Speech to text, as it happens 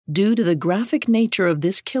Due to the graphic nature of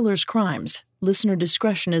this killer's crimes, listener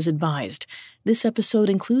discretion is advised. This episode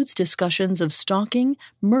includes discussions of stalking,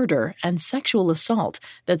 murder, and sexual assault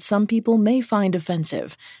that some people may find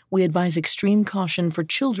offensive. We advise extreme caution for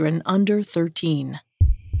children under 13.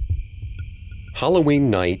 Halloween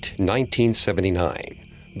night,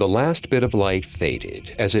 1979. The last bit of light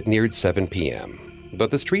faded as it neared 7 p.m., but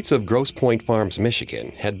the streets of Grosse Pointe Farms,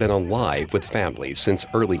 Michigan had been alive with families since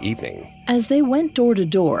early evening. As they went door to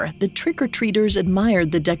door, the trick-or-treaters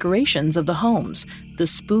admired the decorations of the homes. The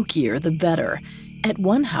spookier, the better. At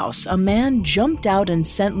one house, a man jumped out and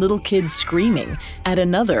sent little kids screaming. At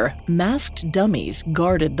another, masked dummies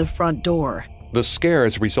guarded the front door. The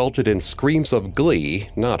scares resulted in screams of glee,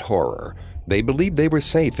 not horror. They believed they were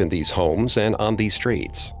safe in these homes and on these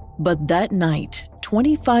streets. But that night,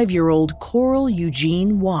 25-year-old Coral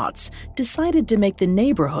Eugene Watts decided to make the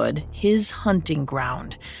neighborhood his hunting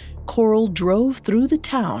ground. Coral drove through the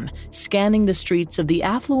town, scanning the streets of the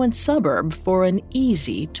affluent suburb for an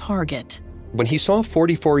easy target. When he saw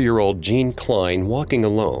 44-year-old Gene Klein walking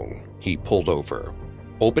alone, he pulled over.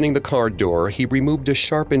 Opening the car door, he removed a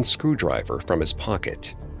sharpened screwdriver from his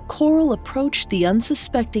pocket. Coral approached the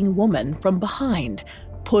unsuspecting woman from behind,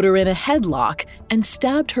 put her in a headlock, and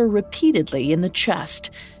stabbed her repeatedly in the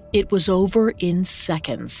chest. It was over in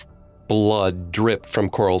seconds. Blood dripped from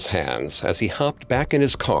Coral's hands as he hopped back in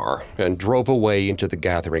his car and drove away into the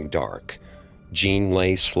gathering dark. Gene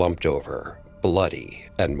lay slumped over, bloody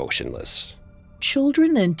and motionless.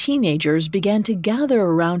 Children and teenagers began to gather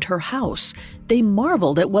around her house. They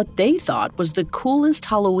marveled at what they thought was the coolest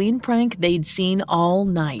Halloween prank they'd seen all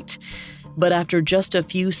night. But after just a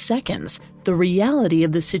few seconds, the reality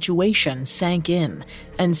of the situation sank in,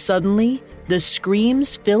 and suddenly, the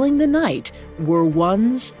screams filling the night were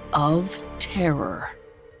ones of terror.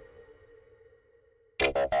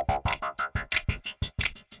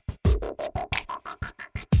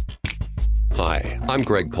 Hi, I'm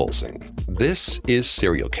Greg Polson. This is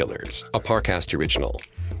Serial Killers, a Parcast original.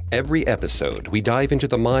 Every episode, we dive into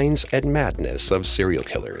the minds and madness of serial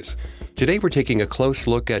killers. Today, we're taking a close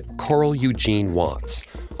look at Coral Eugene Watts,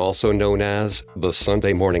 also known as the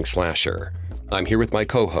Sunday Morning Slasher. I'm here with my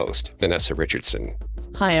co-host, Vanessa Richardson.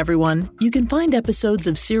 Hi, everyone. You can find episodes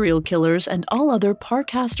of Serial Killers and all other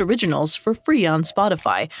Parcast originals for free on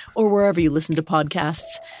Spotify or wherever you listen to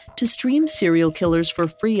podcasts. To stream Serial Killers for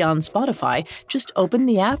free on Spotify, just open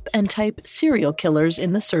the app and type Serial Killers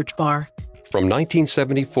in the search bar. From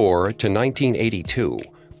 1974 to 1982,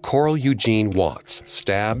 Coral Eugene Watts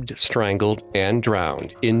stabbed, strangled, and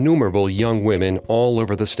drowned innumerable young women all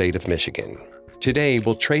over the state of Michigan. Today,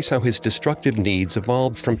 we'll trace how his destructive needs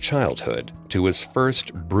evolved from childhood to his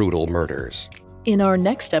first brutal murders. In our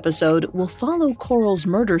next episode, we'll follow Coral's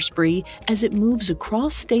murder spree as it moves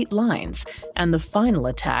across state lines and the final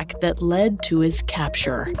attack that led to his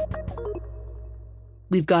capture.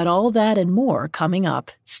 We've got all that and more coming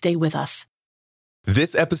up. Stay with us.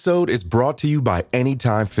 This episode is brought to you by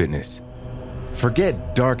Anytime Fitness.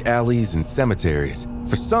 Forget dark alleys and cemeteries.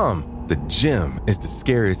 For some, the gym is the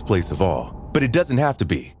scariest place of all. But it doesn't have to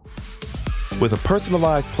be. With a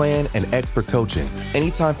personalized plan and expert coaching,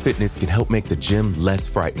 Anytime Fitness can help make the gym less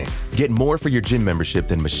frightening. Get more for your gym membership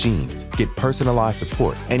than machines. Get personalized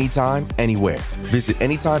support anytime, anywhere. Visit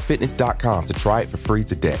AnytimeFitness.com to try it for free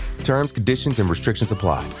today. Terms, conditions, and restrictions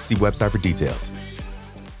apply. See website for details.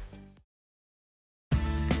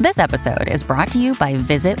 This episode is brought to you by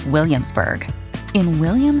Visit Williamsburg. In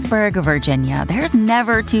Williamsburg, Virginia, there's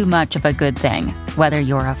never too much of a good thing. Whether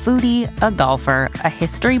you're a foodie, a golfer, a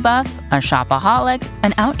history buff, a shopaholic,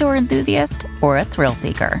 an outdoor enthusiast, or a thrill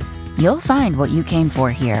seeker, you'll find what you came for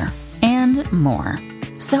here and more.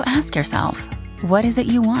 So ask yourself, what is it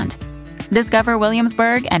you want? Discover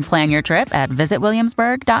Williamsburg and plan your trip at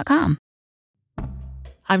visitwilliamsburg.com.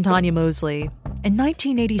 I'm Tanya Mosley. In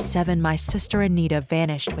 1987, my sister Anita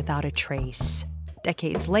vanished without a trace.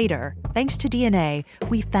 Decades later, thanks to DNA,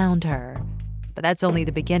 we found her. But that's only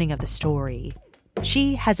the beginning of the story.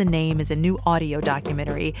 She Has a Name is a new audio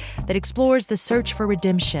documentary that explores the search for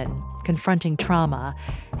redemption, confronting trauma,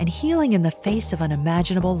 and healing in the face of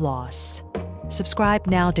unimaginable loss. Subscribe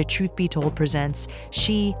now to Truth Be Told presents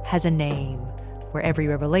She Has a Name, where every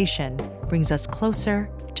revelation brings us closer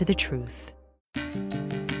to the truth.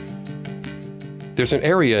 There's an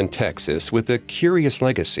area in Texas with a curious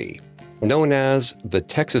legacy. Known as the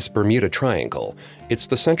Texas Bermuda Triangle, it's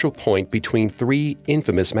the central point between three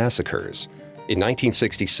infamous massacres. In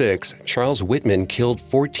 1966, Charles Whitman killed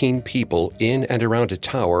 14 people in and around a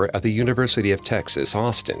tower at the University of Texas,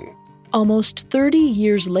 Austin. Almost 30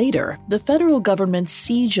 years later, the federal government's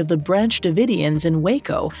siege of the Branch Davidians in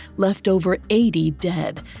Waco left over 80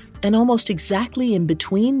 dead. And almost exactly in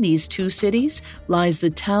between these two cities lies the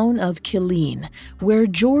town of Killeen, where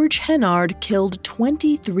George Hennard killed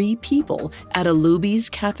 23 people at a Luby's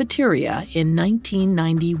cafeteria in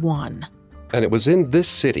 1991. And it was in this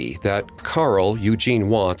city that Carl Eugene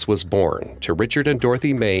Watts was born to Richard and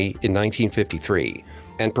Dorothy May in 1953.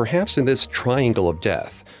 And perhaps in this triangle of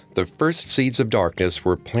death, the first seeds of darkness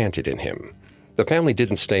were planted in him. The family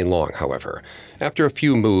didn't stay long, however. After a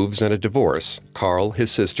few moves and a divorce, Carl,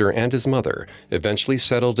 his sister, and his mother eventually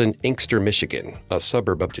settled in Inkster, Michigan, a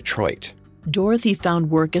suburb of Detroit. Dorothy found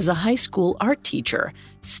work as a high school art teacher.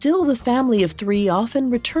 Still, the family of three often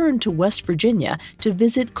returned to West Virginia to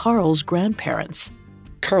visit Carl's grandparents.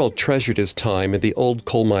 Carl treasured his time in the old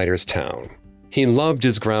coal miners' town. He loved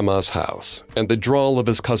his grandma's house and the drawl of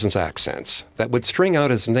his cousins' accents that would string out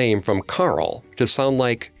his name from Carl to sound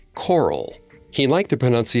like Coral. He liked the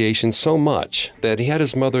pronunciation so much that he had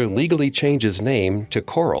his mother legally change his name to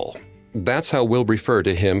Coral. That's how we'll refer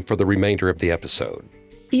to him for the remainder of the episode.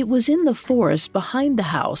 It was in the forest behind the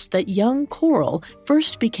house that young Coral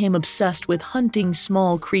first became obsessed with hunting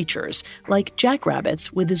small creatures, like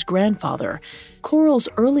jackrabbits, with his grandfather. Coral's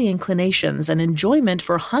early inclinations and enjoyment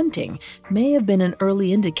for hunting may have been an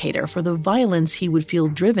early indicator for the violence he would feel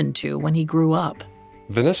driven to when he grew up.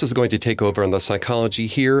 Vanessa's going to take over on the psychology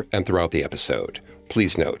here and throughout the episode.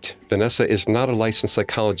 Please note, Vanessa is not a licensed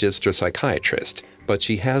psychologist or psychiatrist, but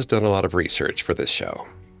she has done a lot of research for this show.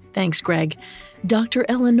 Thanks, Greg. Dr.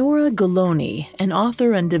 Eleonora Goloni, an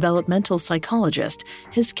author and developmental psychologist,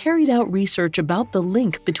 has carried out research about the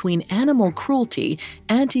link between animal cruelty,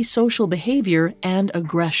 antisocial behavior, and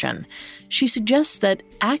aggression. She suggests that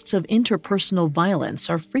acts of interpersonal violence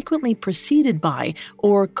are frequently preceded by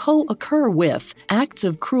or co-occur with acts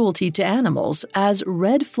of cruelty to animals as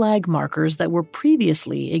red flag markers that were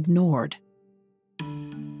previously ignored.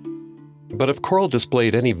 But if Coral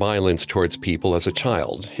displayed any violence towards people as a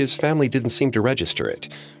child, his family didn't seem to register it.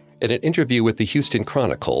 In an interview with the Houston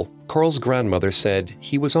Chronicle, Coral's grandmother said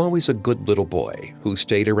he was always a good little boy who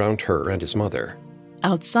stayed around her and his mother.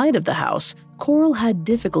 Outside of the house, Coral had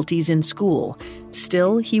difficulties in school.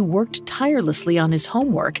 Still, he worked tirelessly on his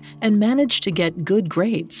homework and managed to get good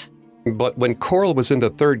grades. But when Coral was in the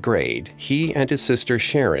 3rd grade, he and his sister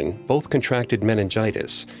Sharon both contracted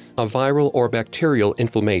meningitis, a viral or bacterial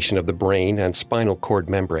inflammation of the brain and spinal cord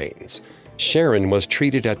membranes. Sharon was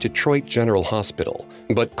treated at Detroit General Hospital,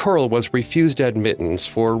 but Coral was refused admittance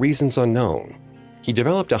for reasons unknown. He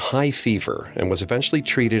developed a high fever and was eventually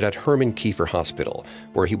treated at Herman Kiefer Hospital,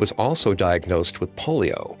 where he was also diagnosed with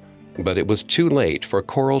polio. But it was too late for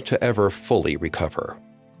Coral to ever fully recover.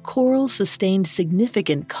 Coral sustained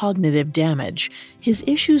significant cognitive damage. His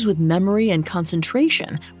issues with memory and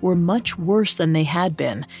concentration were much worse than they had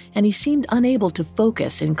been, and he seemed unable to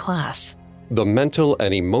focus in class. The mental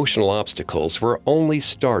and emotional obstacles were only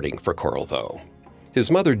starting for Coral, though. His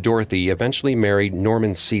mother, Dorothy, eventually married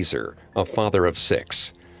Norman Caesar, a father of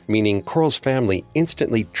 6, meaning Coral's family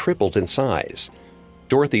instantly tripled in size.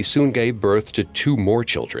 Dorothy soon gave birth to 2 more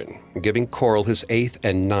children, giving Coral his 8th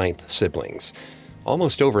and 9th siblings.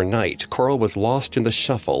 Almost overnight, Coral was lost in the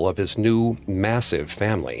shuffle of his new, massive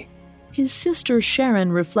family. His sister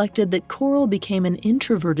Sharon reflected that Coral became an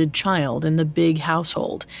introverted child in the big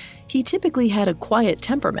household. He typically had a quiet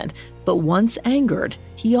temperament, but once angered,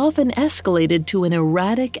 he often escalated to an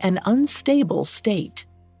erratic and unstable state.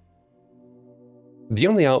 The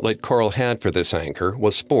only outlet Coral had for this anger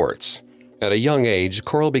was sports. At a young age,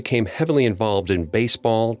 Coral became heavily involved in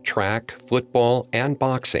baseball, track, football, and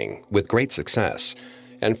boxing with great success.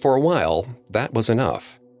 And for a while, that was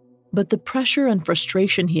enough. But the pressure and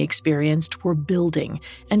frustration he experienced were building,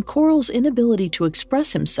 and Coral's inability to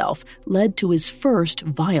express himself led to his first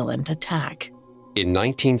violent attack. In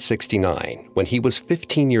 1969, when he was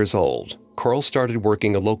 15 years old, Coral started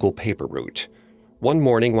working a local paper route. One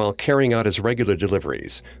morning, while carrying out his regular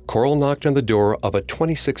deliveries, Coral knocked on the door of a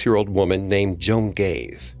 26-year-old woman named Joan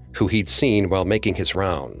Gave, who he'd seen while making his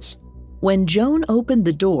rounds. When Joan opened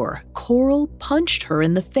the door, Coral punched her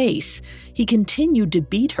in the face. He continued to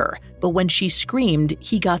beat her, but when she screamed,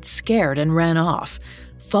 he got scared and ran off.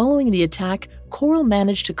 Following the attack, Coral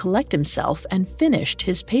managed to collect himself and finished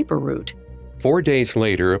his paper route. 4 days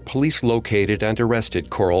later, police located and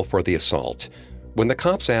arrested Coral for the assault. When the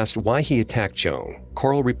cops asked why he attacked Joan,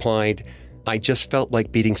 Coral replied, "I just felt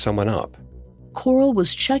like beating someone up." Coral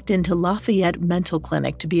was checked into Lafayette Mental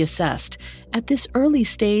Clinic to be assessed. At this early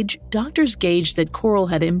stage, doctors gauged that Coral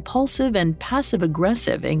had impulsive and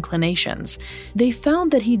passive-aggressive inclinations. They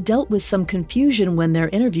found that he dealt with some confusion when their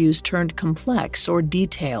interviews turned complex or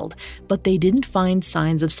detailed, but they didn't find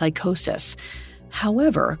signs of psychosis.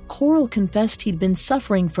 However, Coral confessed he'd been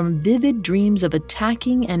suffering from vivid dreams of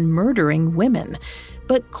attacking and murdering women.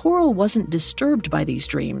 But Coral wasn't disturbed by these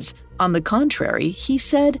dreams. On the contrary, he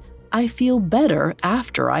said, "I feel better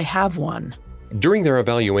after I have one." During their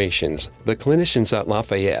evaluations, the clinicians at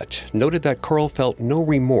Lafayette noted that Coral felt no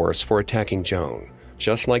remorse for attacking Joan.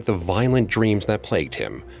 Just like the violent dreams that plagued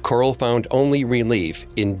him, Coral found only relief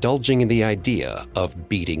indulging in the idea of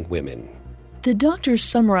beating women. The doctors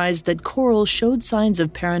summarized that Coral showed signs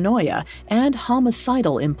of paranoia and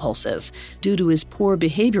homicidal impulses. Due to his poor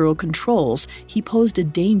behavioral controls, he posed a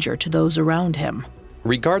danger to those around him.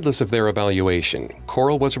 Regardless of their evaluation,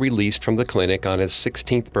 Coral was released from the clinic on his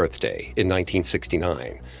 16th birthday in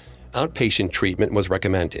 1969. Outpatient treatment was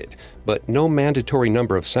recommended, but no mandatory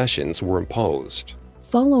number of sessions were imposed.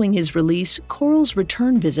 Following his release, Coral's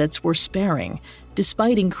return visits were sparing.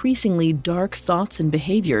 Despite increasingly dark thoughts and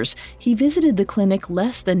behaviors, he visited the clinic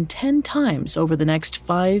less than 10 times over the next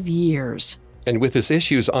 5 years. And with his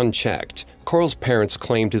issues unchecked, Coral's parents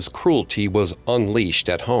claimed his cruelty was unleashed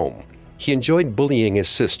at home. He enjoyed bullying his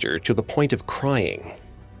sister to the point of crying.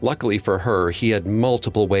 Luckily for her, he had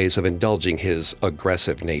multiple ways of indulging his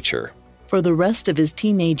aggressive nature. For the rest of his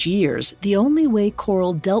teenage years, the only way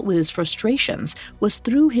Coral dealt with his frustrations was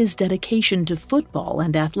through his dedication to football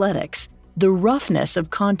and athletics. The roughness of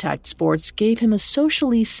contact sports gave him a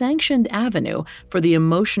socially sanctioned avenue for the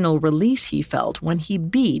emotional release he felt when he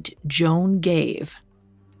beat Joan Gave.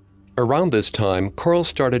 Around this time, Coral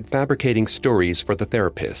started fabricating stories for the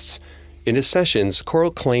therapists. In his sessions,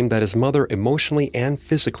 Coral claimed that his mother emotionally and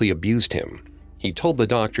physically abused him. He told the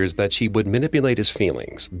doctors that she would manipulate his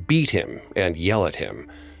feelings, beat him, and yell at him.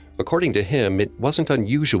 According to him, it wasn't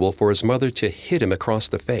unusual for his mother to hit him across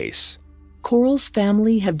the face. Coral's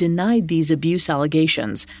family have denied these abuse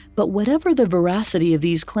allegations, but whatever the veracity of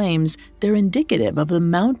these claims, they're indicative of the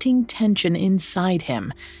mounting tension inside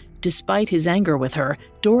him. Despite his anger with her,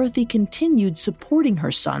 Dorothy continued supporting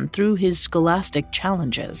her son through his scholastic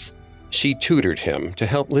challenges. She tutored him to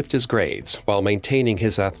help lift his grades while maintaining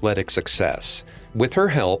his athletic success. With her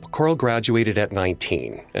help, Coral graduated at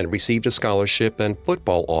 19 and received a scholarship and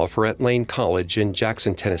football offer at Lane College in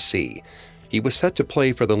Jackson, Tennessee. He was set to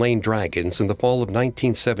play for the Lane Dragons in the fall of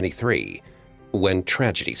 1973, when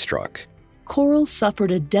tragedy struck. Coral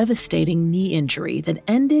suffered a devastating knee injury that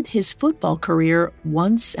ended his football career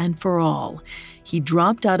once and for all. He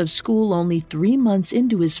dropped out of school only 3 months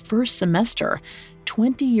into his first semester.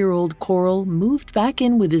 20-year-old Coral moved back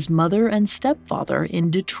in with his mother and stepfather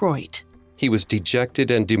in Detroit. He was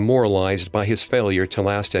dejected and demoralized by his failure to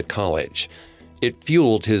last at college. It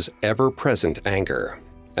fueled his ever-present anger.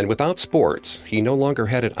 And without sports, he no longer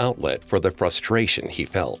had an outlet for the frustration he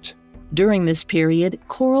felt. During this period,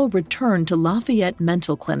 Coral returned to Lafayette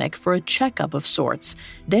Mental Clinic for a checkup of sorts.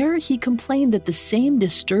 There, he complained that the same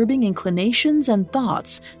disturbing inclinations and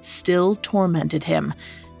thoughts still tormented him.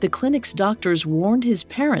 The clinic's doctors warned his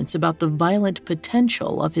parents about the violent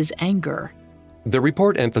potential of his anger. The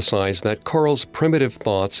report emphasized that Coral's primitive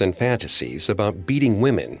thoughts and fantasies about beating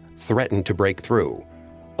women threatened to break through.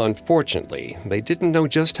 Unfortunately, they didn't know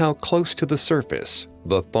just how close to the surface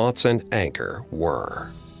the thoughts and anger were.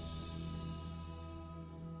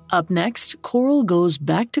 Up next, Coral goes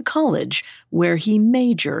back to college, where he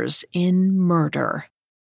majors in murder.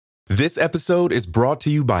 This episode is brought to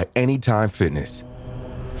you by Anytime Fitness.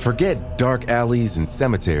 Forget dark alleys and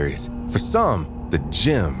cemeteries. For some, the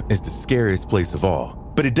gym is the scariest place of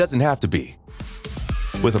all, but it doesn't have to be.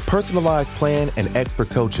 With a personalized plan and expert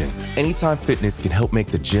coaching, Anytime Fitness can help make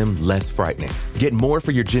the gym less frightening. Get more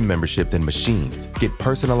for your gym membership than machines. Get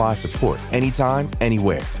personalized support anytime,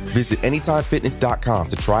 anywhere. Visit AnytimeFitness.com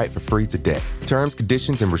to try it for free today. Terms,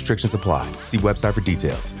 conditions, and restrictions apply. See website for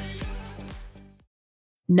details.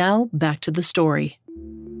 Now, back to the story.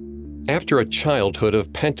 After a childhood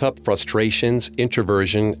of pent-up frustrations,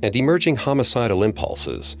 introversion, and emerging homicidal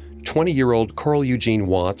impulses, 20-year-old Coral Eugene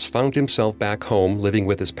Watts found himself back home living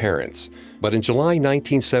with his parents. But in July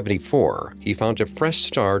 1974, he found a fresh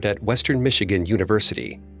start at Western Michigan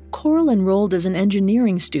University. Coral enrolled as an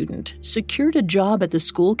engineering student, secured a job at the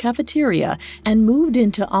school cafeteria, and moved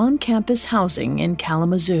into on-campus housing in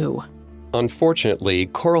Kalamazoo. Unfortunately,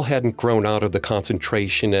 Coral hadn't grown out of the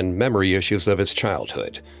concentration and memory issues of his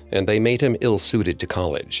childhood, and they made him ill-suited to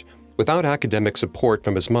college. Without academic support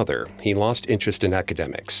from his mother, he lost interest in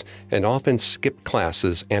academics and often skipped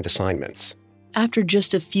classes and assignments. After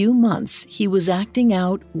just a few months, he was acting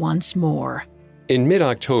out once more. In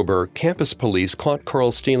mid-October, campus police caught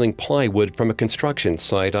Coral stealing plywood from a construction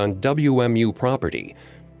site on WMU property.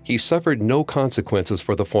 He suffered no consequences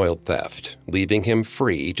for the foiled theft, leaving him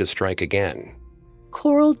free to strike again.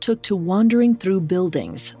 Coral took to wandering through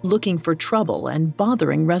buildings, looking for trouble and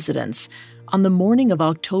bothering residents. On the morning of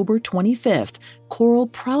October 25th, Coral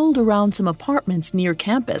prowled around some apartments near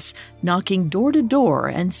campus, knocking door to door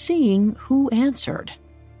and seeing who answered.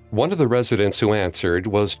 One of the residents who answered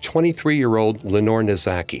was 23-year-old Lenore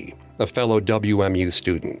Nizaki, a fellow WMU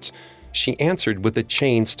student. She answered with the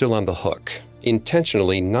chain still on the hook,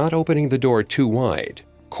 intentionally not opening the door too wide.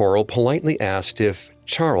 Coral politely asked if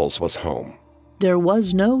Charles was home. There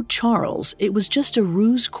was no Charles. It was just a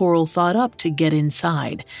ruse Coral thought up to get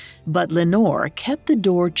inside. But Lenore kept the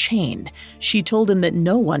door chained. She told him that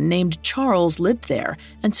no one named Charles lived there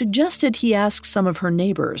and suggested he ask some of her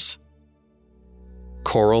neighbors.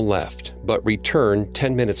 Coral left, but returned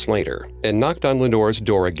 10 minutes later and knocked on Lenore's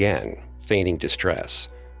door again, feigning distress.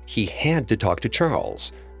 He had to talk to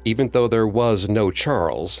Charles. Even though there was no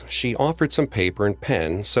Charles, she offered some paper and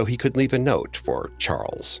pen so he could leave a note for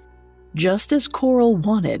Charles. Just as Coral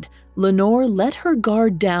wanted, Lenore let her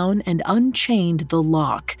guard down and unchained the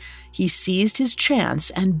lock. He seized his chance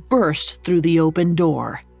and burst through the open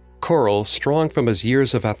door. Coral, strong from his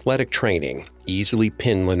years of athletic training, easily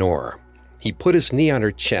pinned Lenore. He put his knee on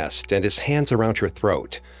her chest and his hands around her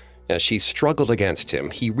throat. As she struggled against him,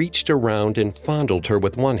 he reached around and fondled her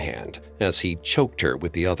with one hand as he choked her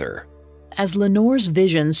with the other. As Lenore's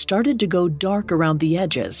vision started to go dark around the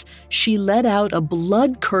edges, she let out a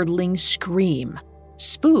blood-curdling scream.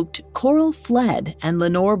 Spooked, Coral fled, and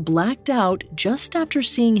Lenore blacked out just after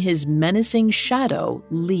seeing his menacing shadow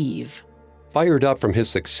leave. Fired up from his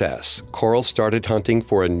success, Coral started hunting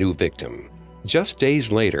for a new victim. Just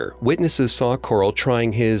days later, witnesses saw Coral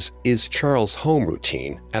trying his "Is Charles home?"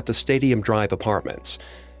 routine at the Stadium Drive apartments.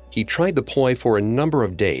 He tried the ploy for a number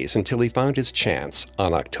of days until he found his chance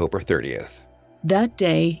on October 30th. That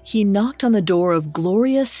day, he knocked on the door of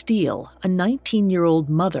Gloria Steele, a 19-year-old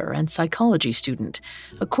mother and psychology student.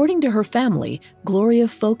 According to her family, Gloria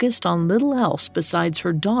focused on little else besides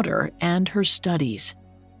her daughter and her studies.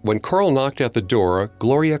 When Coral knocked at the door,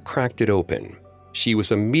 Gloria cracked it open. She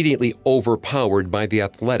was immediately overpowered by the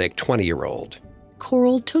athletic 20-year-old.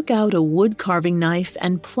 Coral took out a wood-carving knife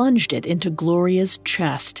and plunged it into Gloria's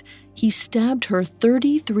chest. He stabbed her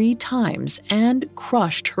 33 times and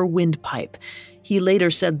crushed her windpipe. He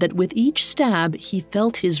later said that with each stab, he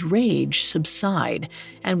felt his rage subside,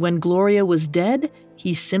 and when Gloria was dead,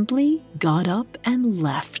 he simply got up and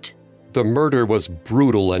left. The murder was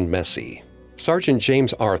brutal and messy. Sergeant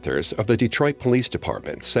James Arthurs of the Detroit Police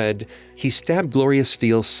Department said he stabbed Gloria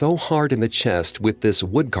Steele so hard in the chest with this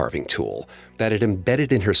wood-carving tool that it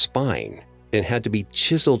embedded in her spine and had to be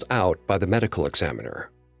chiseled out by the medical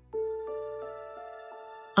examiner.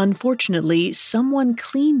 Unfortunately, someone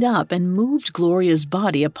cleaned up and moved Gloria's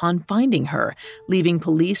body upon finding her, leaving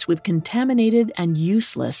police with contaminated and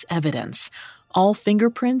useless evidence. All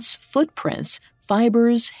fingerprints, footprints,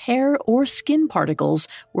 fibers, hair, or skin particles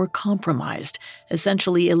were compromised,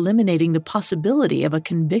 essentially eliminating the possibility of a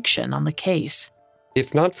conviction on the case.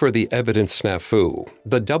 If not for the evidence snafu,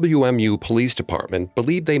 the WMU Police Department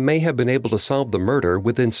believed they may have been able to solve the murder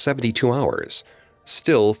within 72 hours.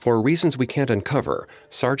 Still, for reasons we can't uncover,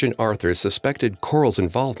 Sergeant Arthur suspected Coral's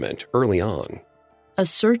involvement early on. A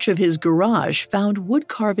search of his garage found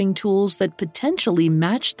wood-carving tools that potentially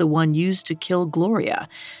matched the one used to kill Gloria.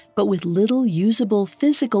 But with little usable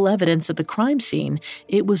physical evidence at the crime scene,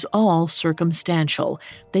 it was all circumstantial.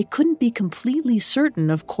 They couldn't be completely certain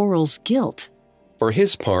of Coral's guilt. For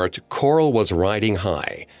his part, Coral was riding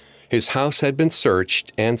high. His house had been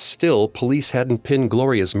searched, and still police hadn't pinned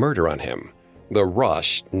Gloria's murder on him. The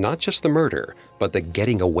rush, not just the murder, but the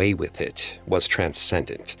getting away with it, was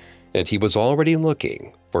transcendent, and he was already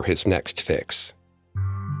looking for his next fix.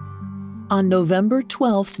 On November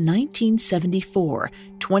 12, 1974,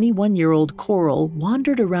 21-year-old Coral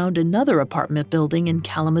wandered around another apartment building in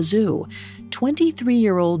Kalamazoo.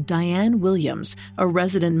 23-year-old Diane Williams, a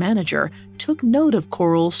resident manager, took note of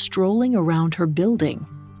Coral strolling around her building.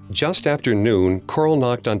 Just after noon, Coral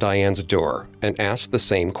knocked on Diane's door and asked the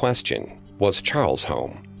same question. Was Charles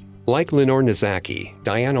home? Like Lenore Nizaki,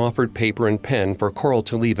 Diane offered paper and pen for Coral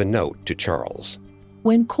to leave a note to Charles.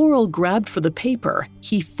 When Coral grabbed for the paper,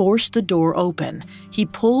 he forced the door open. He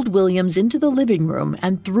pulled Williams into the living room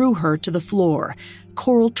and threw her to the floor.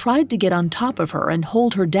 Coral tried to get on top of her and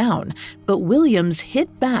hold her down, but Williams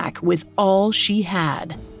hit back with all she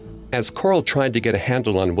had. As Coral tried to get a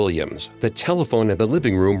handle on Williams, the telephone in the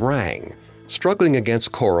living room rang. Struggling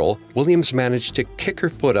against Coral, Williams managed to kick her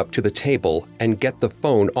foot up to the table and get the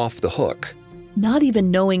phone off the hook. Not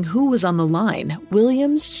even knowing who was on the line,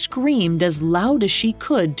 Williams screamed as loud as she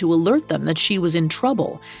could to alert them that she was in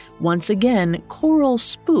trouble. Once again, Coral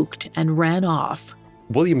spooked and ran off.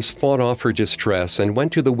 Williams fought off her distress and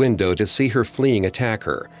went to the window to see her fleeing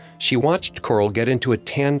attacker. She watched Coral get into a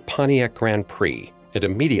tan Pontiac Grand Prix and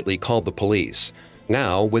immediately called the police.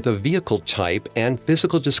 Now, with a vehicle type and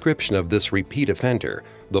physical description of this repeat offender,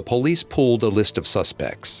 the police pulled a list of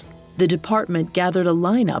suspects. The department gathered a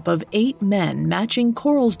lineup of 8 men matching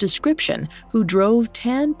Coral's description who drove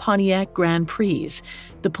tan Pontiac Grand Prix.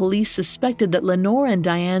 The police suspected that Lenore and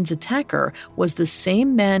Diane's attacker was the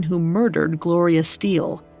same man who murdered Gloria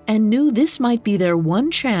Steele and knew this might be their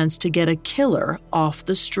one chance to get a killer off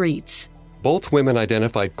the streets. Both women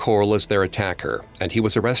identified Coral as their attacker, and he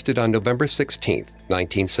was arrested on November 16,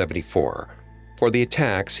 1974. For the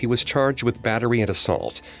attacks, he was charged with battery and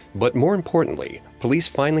assault. But more importantly, police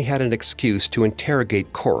finally had an excuse to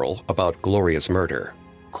interrogate Coral about Gloria's murder.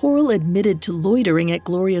 Coral admitted to loitering at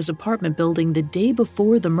Gloria's apartment building the day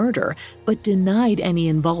before the murder, but denied any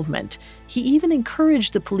involvement. He even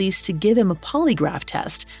encouraged the police to give him a polygraph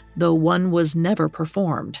test, though one was never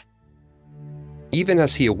performed. Even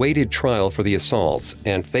as he awaited trial for the assaults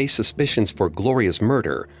and faced suspicions for Gloria's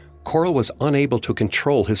murder, Coral was unable to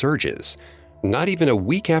control his urges. Not even a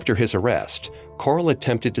week after his arrest, Coral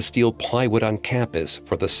attempted to steal plywood on campus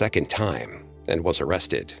for the second time and was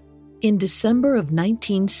arrested. In December of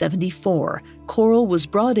 1974, Coral was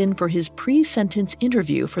brought in for his pre-sentence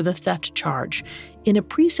interview for the theft charge. In a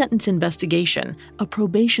pre-sentence investigation, a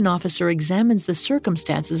probation officer examines the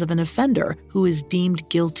circumstances of an offender who is deemed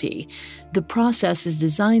guilty. The process is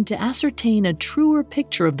designed to ascertain a truer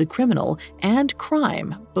picture of the criminal and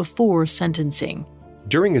crime before sentencing.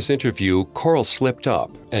 During his interview, Coral slipped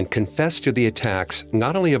up and confessed to the attacks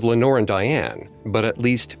not only of Lenore and Diane, but at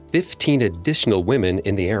least 15 additional women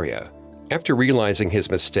in the area. After realizing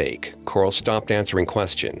his mistake, Coral stopped answering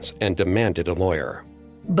questions and demanded a lawyer.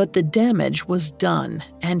 But the damage was done,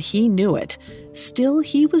 and he knew it. Still,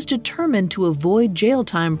 he was determined to avoid jail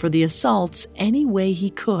time for the assaults any way he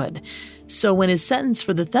could. So when his sentence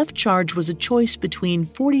for the theft charge was a choice between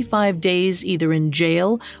 45 days either in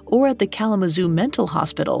jail or at the Kalamazoo Mental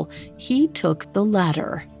Hospital, he took the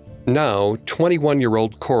latter. Now,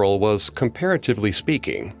 21-year-old Coral was, comparatively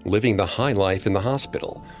speaking, living the high life in the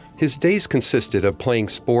hospital. His days consisted of playing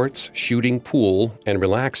sports, shooting pool, and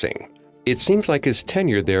relaxing. It seems like his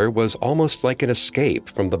tenure there was almost like an escape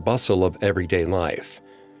from the bustle of everyday life.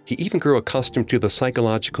 He even grew accustomed to the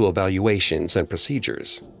psychological evaluations and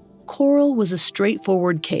procedures. Coral was a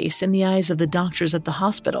straightforward case in the eyes of the doctors at the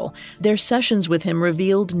hospital. Their sessions with him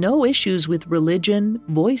revealed no issues with religion,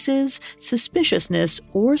 voices, suspiciousness,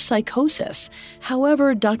 or psychosis.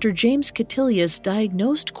 However, Dr. James Catilius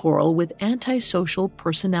diagnosed Coral with antisocial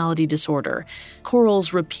personality disorder.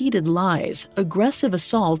 Coral's repeated lies, aggressive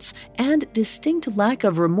assaults, and distinct lack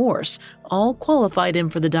of remorse all qualified him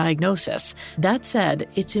for the diagnosis. That said,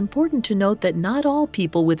 it's important to note that not all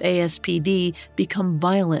people with ASPD become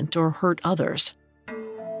violent or hurt others.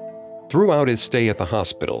 Throughout his stay at the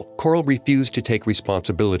hospital, Coral refused to take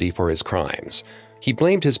responsibility for his crimes. He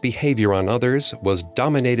blamed his behavior on others, was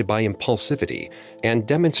dominated by impulsivity, and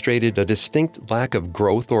demonstrated a distinct lack of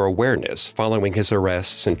growth or awareness following his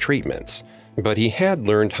arrests and treatments. But he had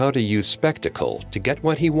learned how to use spectacle to get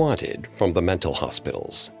what he wanted from the mental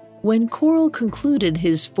hospitals. When Coral concluded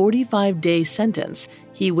his 45-day sentence,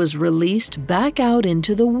 he was released back out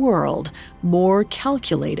into the world, more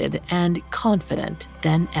calculated and confident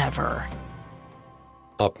than ever.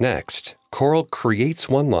 Up next, Coral creates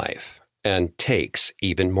one life and takes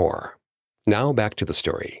even more. Now back to the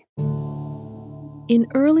story. In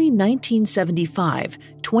early 1975,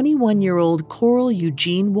 21-year-old Coral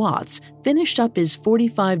Eugene Watts finished up his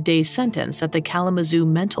 45-day sentence at the Kalamazoo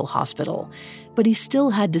Mental Hospital, but he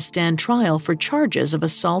still had to stand trial for charges of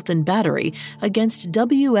assault and battery against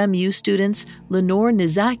WMU students Lenore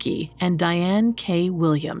Nizaki and Diane K.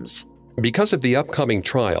 Williams. Because of the upcoming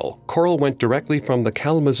trial, Coral went directly from the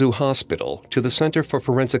Kalamazoo Hospital to the Center for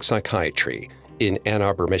Forensic Psychiatry in Ann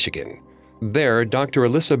Arbor, Michigan. There, Dr.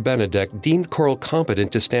 Alyssa Benedek deemed Coral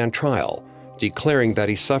competent to stand trial, declaring that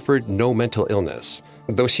he suffered no mental illness,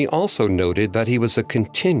 though she also noted that he was a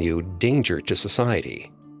continued danger to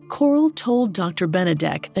society. Coral told Dr.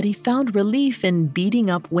 Benedek that he found relief in beating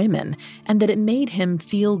up women and that it made him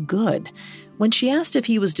feel good. When she asked if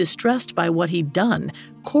he was distressed by what he'd done,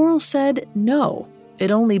 Coral said no. It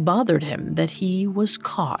only bothered him that he was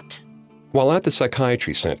caught. While at the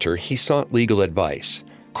psychiatry center, he sought legal advice.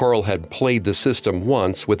 Coral had played the system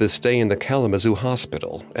once with his stay in the Kalamazoo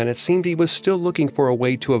hospital, and it seemed he was still looking for a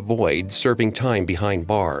way to avoid serving time behind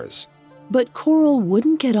bars. But Coral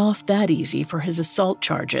wouldn't get off that easy for his assault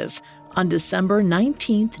charges. On December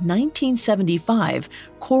 19, 1975,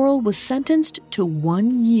 Coral was sentenced to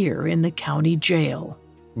 1 year in the county jail.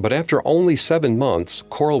 But after only 7 months,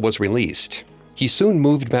 Coral was released. He soon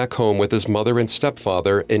moved back home with his mother and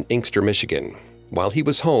stepfather in Inkster, Michigan. While he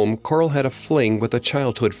was home, Coral had a fling with a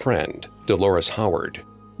childhood friend, Dolores Howard.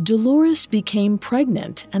 Dolores became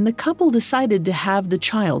pregnant, and the couple decided to have the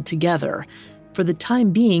child together. For the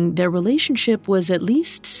time being, their relationship was at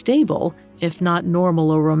least stable, if not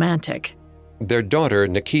normal or romantic. Their daughter,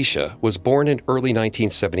 Nikisha, was born in early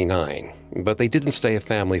 1979, but they didn't stay a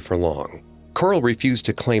family for long. Coral refused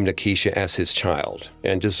to claim Nikisha as his child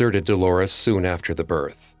and deserted Dolores soon after the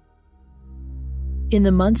birth. In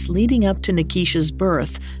the months leading up to Nikisha's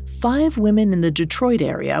birth, 5 women in the Detroit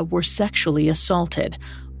area were sexually assaulted.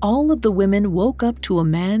 All of the women woke up to a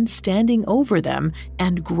man standing over them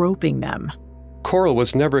and groping them. Coral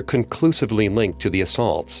was never conclusively linked to the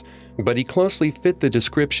assaults, but he closely fit the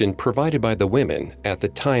description provided by the women at the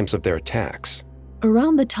times of their attacks.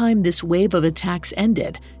 Around the time this wave of attacks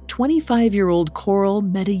ended, 25-year-old Coral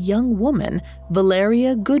met a young woman,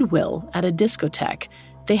 Valeria Goodwill, at a discotheque.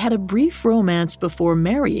 They had a brief romance before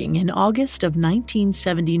marrying in August of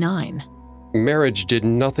 1979. Marriage did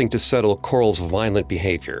nothing to settle Coral's violent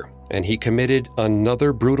behavior, and he committed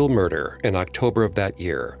another brutal murder in October of that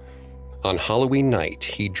year. On Halloween night,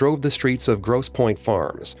 he drove the streets of Grosse Pointe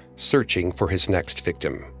Farms, searching for his next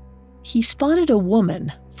victim. He spotted a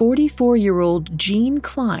woman, 44-year-old Jean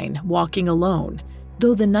Klein, walking alone.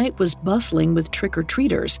 Though the night was bustling with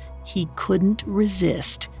trick-or-treaters, he couldn't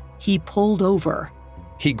resist. He pulled over.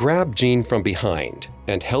 He grabbed Jean from behind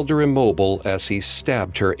and held her immobile as he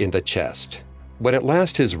stabbed her in the chest. When at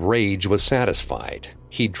last his rage was satisfied,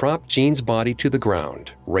 he dropped Jean's body to the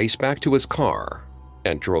ground, raced back to his car,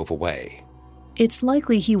 and drove away. It's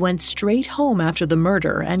likely he went straight home after the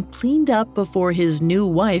murder and cleaned up before his new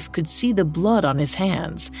wife could see the blood on his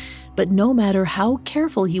hands. But no matter how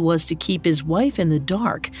careful he was to keep his wife in the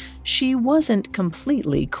dark, she wasn't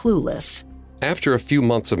completely clueless. After a few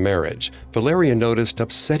months of marriage, Valeria noticed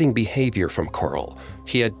upsetting behavior from Coral.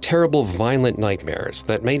 He had terrible violent nightmares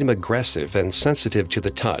that made him aggressive and sensitive to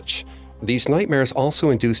the touch. These nightmares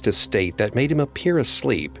also induced a state that made him appear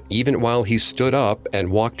asleep, even while he stood up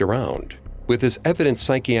and walked around. With his evident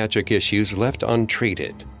psychiatric issues left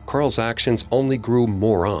untreated, Coral's actions only grew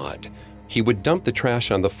more odd. He would dump the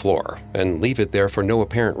trash on the floor and leave it there for no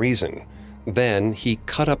apparent reason. Then he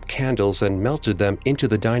cut up candles and melted them into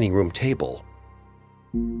the dining room table.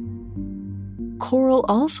 Coral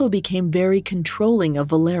also became very controlling of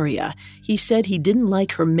Valeria. He said he didn't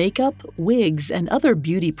like her makeup, wigs, and other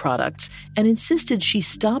beauty products and insisted she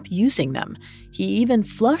stop using them. He even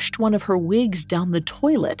flushed one of her wigs down the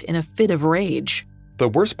toilet in a fit of rage. The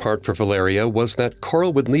worst part for Valeria was that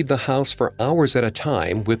Coral would leave the house for hours at a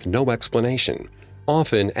time with no explanation.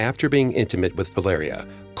 Often, after being intimate with Valeria,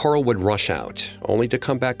 Coral would rush out, only to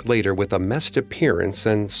come back later with a messed appearance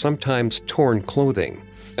and sometimes torn clothing.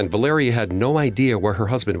 And Valeria had no idea where her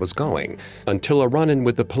husband was going until a run-in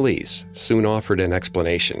with the police soon offered an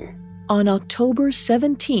explanation. On October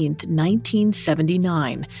 17,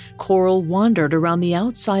 1979, Coral wandered around the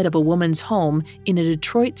outside of a woman's home in a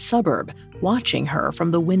Detroit suburb, watching her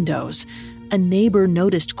from the windows. A neighbor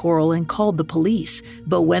noticed Coral and called the police,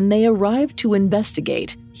 but when they arrived to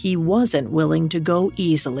investigate, he wasn't willing to go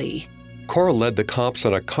easily. Coral led the cops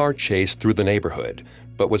on a car chase through the neighborhood,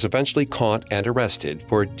 but was eventually caught and arrested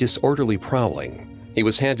for disorderly prowling. He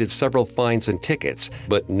was handed several fines and tickets,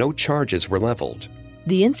 but no charges were leveled.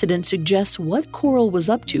 The incident suggests what Coral was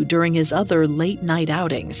up to during his other late-night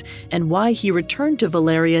outings and why he returned to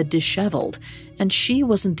Valeria disheveled. And she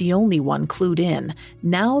wasn't the only one clued in.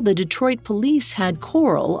 Now the Detroit police had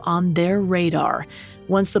Coral on their radar.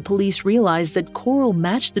 Once the police realized that Coral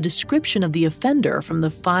matched the description of the offender from the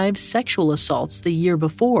 5 sexual assaults the year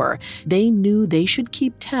before, they knew they should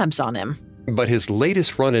keep tabs on him. But his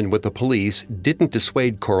latest run-in with the police didn't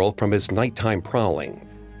dissuade Coral from his nighttime prowling.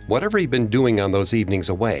 Whatever he'd been doing on those evenings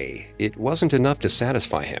away, it wasn't enough to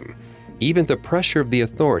satisfy him. Even the pressure of the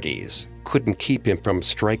authorities couldn't keep him from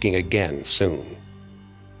striking again soon.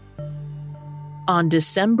 On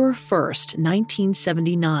December 1st,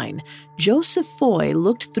 1979, Joseph Foy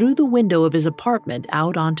looked through the window of his apartment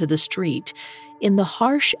out onto the street. In the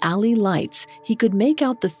harsh alley lights, he could make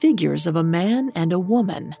out the figures of a man and a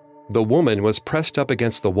woman. The woman was pressed up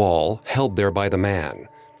against the wall, held there by the man.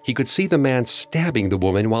 He could see the man stabbing the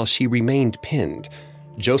woman while she remained pinned.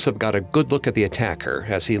 Joseph got a good look at the attacker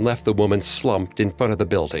as he left the woman slumped in front of the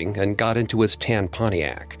building and got into his tan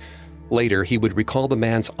Pontiac. Later, he would recall the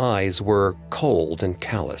man's eyes were cold and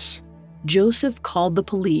callous. Joseph called the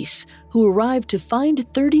police, who arrived to find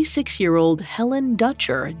 36-year-old Helen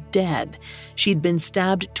Dutcher dead. She'd been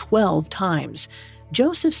stabbed 12 times.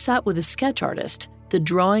 Joseph sat with a sketch artist. The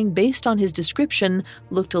drawing based on his description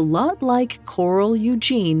looked a lot like Coral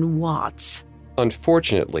Eugene Watts.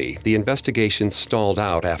 Unfortunately, the investigation stalled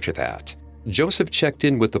out after that. Joseph checked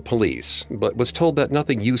in with the police, but was told that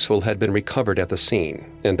nothing useful had been recovered at the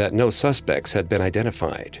scene and that no suspects had been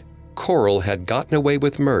identified. Coral had gotten away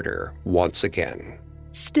with murder once again.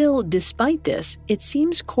 Still, despite this, it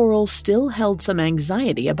seems Coral still held some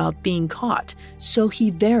anxiety about being caught, so he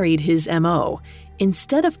varied his MO.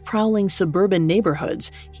 Instead of prowling suburban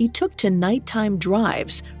neighborhoods, he took to nighttime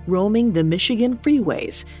drives, roaming the Michigan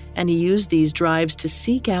freeways, and he used these drives to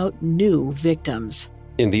seek out new victims.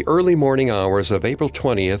 In the early morning hours of April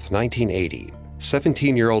 20th, 1980,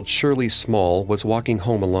 17-year-old Shirley Small was walking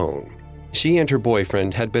home alone. She and her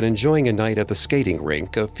boyfriend had been enjoying a night at the skating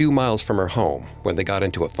rink a few miles from her home when they got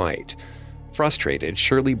into a fight. Frustrated,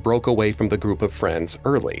 Shirley broke away from the group of friends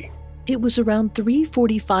early. It was around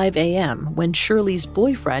 3:45 a.m. when Shirley's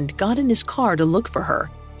boyfriend got in his car to look for her.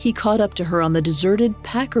 He caught up to her on the deserted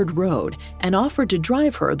Packard Road and offered to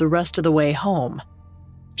drive her the rest of the way home.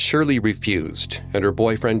 Shirley refused, and her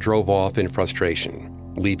boyfriend drove off in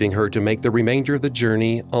frustration, leaving her to make the remainder of the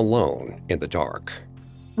journey alone in the dark.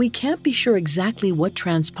 We can't be sure exactly what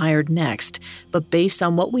transpired next, but based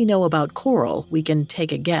on what we know about Coral, we can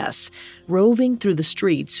take a guess. Roving through the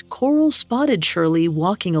streets, Coral spotted Shirley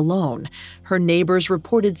walking alone. Her neighbors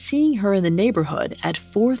reported seeing her in the neighborhood at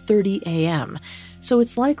 4:30 a.m., so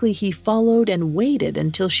it's likely he followed and waited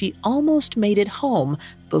until she almost made it home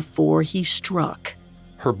before he struck.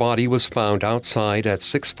 Her body was found outside at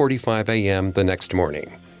 6:45 a.m. the next morning.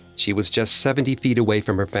 She was just 70 feet away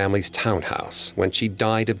from her family's townhouse when she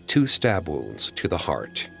died of 2 stab wounds to the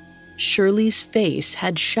heart. Shirley's face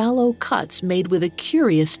had shallow cuts made with a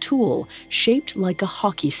curious tool shaped like a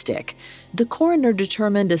hockey stick. The coroner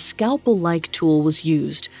determined a scalpel-like tool was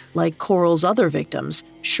used. Like Coral's other victims,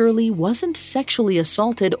 Shirley wasn't sexually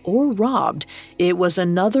assaulted or robbed. It was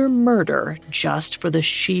another murder just for the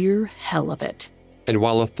sheer hell of it. And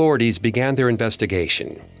while authorities began their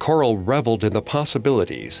investigation, Coral reveled in the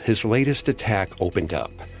possibilities his latest attack opened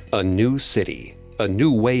up. A new city, a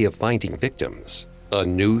new way of finding victims, a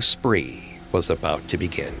new spree was about to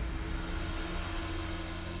begin.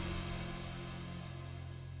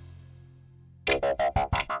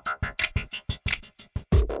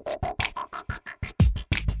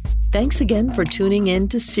 Thanks again for tuning in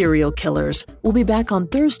to Serial Killers. We'll be back on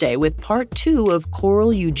Thursday with part 2 of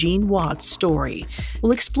Coral Eugene Watts' story.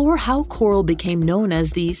 We'll explore how Coral became known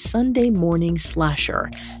as the Sunday morning slasher.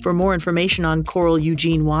 For more information on Coral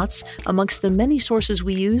Eugene Watts, amongst the many sources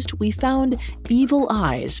we used, we found Evil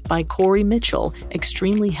Eyes by Corey Mitchell,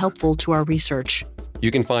 extremely helpful to our research. You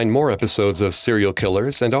can find more episodes of Serial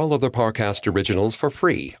Killers and all other Parcast originals for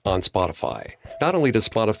free on Spotify. Not only does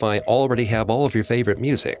Spotify already have all of your favorite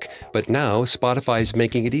music, but now Spotify is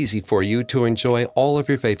making it easy for you to enjoy all of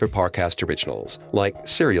your favorite Parcast originals, like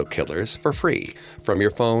Serial Killers, for free from your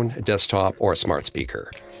phone, desktop, or smart speaker.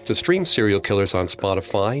 To stream Serial Killers on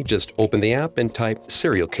Spotify, just open the app and type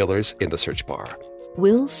Serial Killers in the search bar.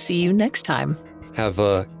 We'll see you next time. Have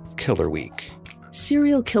a killer week.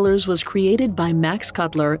 Serial Killers was created by Max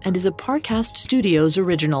Cutler and is a Parcast Studios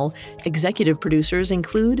original. Executive producers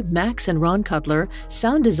include Max and Ron Cutler,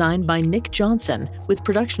 sound design by Nick Johnson, with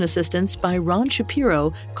production assistance by Ron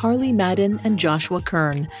Shapiro, Carly Madden, and Joshua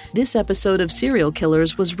Kern. This episode of Serial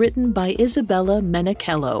Killers was written by Isabella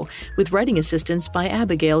Menachello, with writing assistance by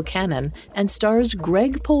Abigail Cannon, and stars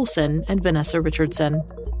Greg Polson and Vanessa Richardson.